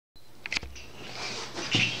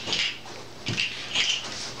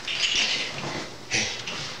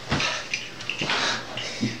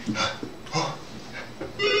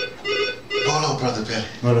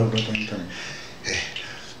Voilà, permítame.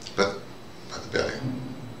 Brother Belly,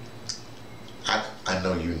 I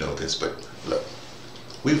know you know this, but look,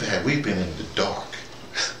 we've been in the dark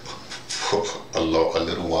for a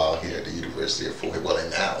little while here at the University of Fort Hill. Well,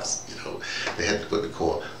 in Alice, you know, they had what they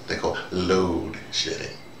call load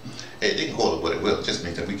shedding. Hey, they can call it what it will. It just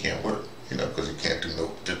means that we can't work, you know, because you can't do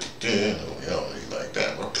no, you know, like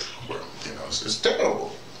that. You know, it's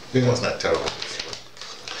terrible. Yeah. Well, it's not terrible.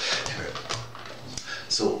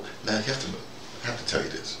 So now I have to tell you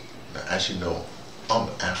this. Now, as you know, I'm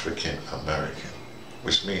African American,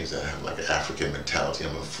 which means that I have like an African mentality.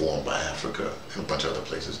 I'm informed by Africa and a bunch of other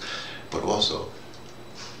places, but also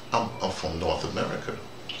I'm from North America,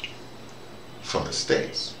 from the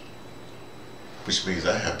States, which means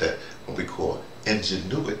I have that what we call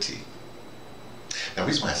ingenuity. Now, the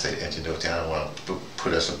reason why I say ingenuity, I don't want to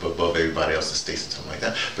put us above everybody else in the States and something like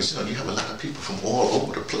that, but you know, you have a lot of people from all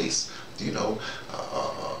over the place, you know,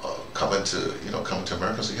 coming to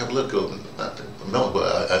America. So you have a little,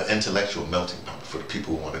 an intellectual melting pot for the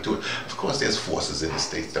people who want to do it. Of course, there's forces in the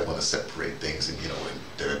States that want to separate things, and you know, and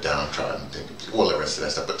they're downtrodden, all the rest of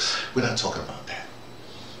that stuff. But we're not talking about that.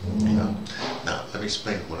 You know. Now, let me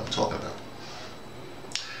explain what I'm talking about.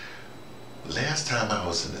 Last time I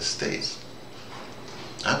was in the States,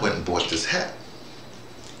 I went and bought this hat.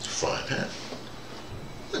 It's a fine hat.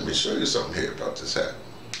 Let me show you something here about this hat.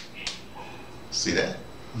 See that?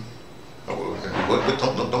 Oh,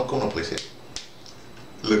 don't go no place here.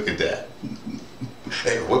 Look at that.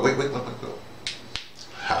 Hey, wait.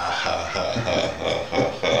 Ha ha ha ha ha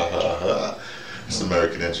ha ha ha. It's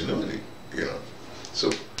American ingenuity, you know.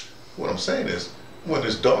 So what I'm saying is, when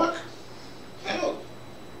it's dark,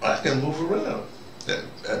 I can move around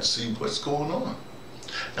and see what's going on.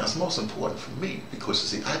 Now, it's most important for me because,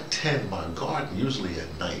 you see, I tend my garden usually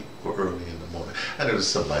at night or early in the morning. I know there's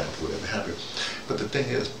some light before that happens. But the thing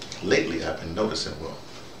is, lately I've been noticing, well,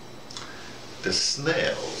 the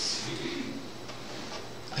snails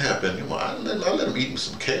have been, you know, I let them eat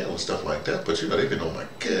some kale and stuff like that, but, you know, they've been on my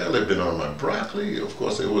kale, they've been on my broccoli, of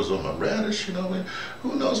course they was on my radish, you know, and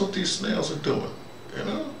who knows what these snails are doing, you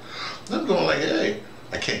know? And I'm going like, hey,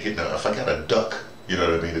 I can't get now, if I got a duck, you know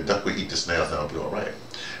what I mean? The duck would eat the snails, and I'll be all right.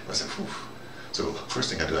 But I said, whew. So first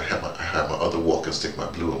thing I do, I have my other walking stick, my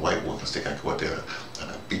blue and white walking stick. I go out there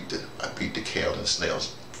and I beat the kale and the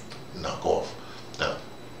snails knock off. Now,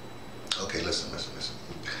 okay, listen.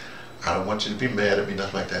 I don't want you to be mad at me,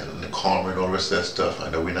 nothing like that, and the karma and all the rest of that stuff. I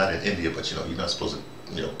know we're not in India, but you know, you're not supposed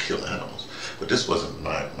to, you know, kill animals. But this wasn't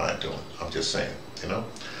my doing. I'm just saying, you know.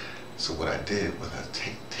 So what I did was I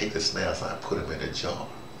take the snails and I put them in a jar.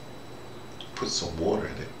 Put some water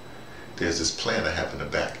in it. There's this plant I have in the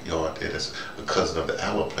backyard there that's a cousin of the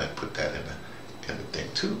aloe plant, put that in the thing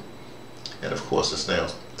too. And of course the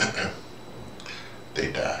snails,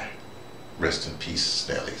 they die. Rest in peace,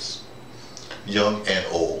 snailies. Young and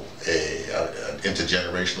old,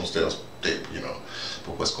 intergenerational snails, you know.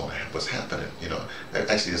 But what's happening, you know,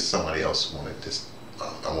 actually there's somebody else wanted this,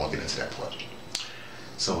 I won't get into that part.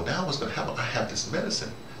 So now what's going to happen, I have this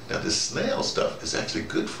medicine. Now this snail stuff is actually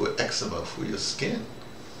good for eczema, for your skin,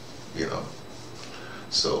 you know.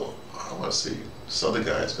 So I want to see this other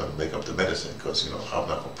guy is going to make up the medicine because, you know, I'm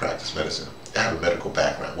not going to practice medicine. I have a medical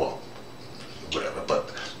background, well, whatever,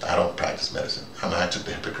 but I don't practice medicine. I mean, I took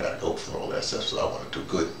the Hippocratic Oath and all that stuff, so I want to do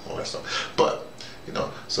good and all that stuff. But, you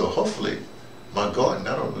know, so hopefully my garden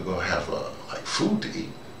not only going to have like food to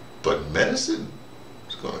eat, but medicine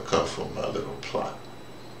is going to come from my little plot.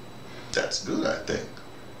 That's good, I think.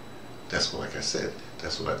 That's what, like I said,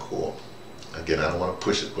 that's what I call, again, I don't want to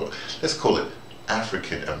push it, but let's call it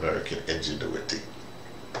African American ingenuity.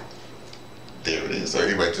 There it is. So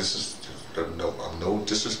anyway, this is no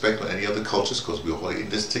disrespect on any other cultures because we're all in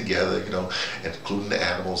this together, you know, including the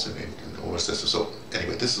animals and all this stuff. So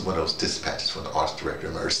anyway, this is one of those dispatches from the arts director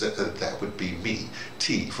emeritus. That would be me,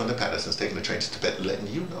 T, from the Pattersons, taking the train to Tibet, letting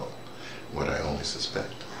you know what I only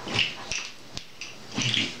suspect.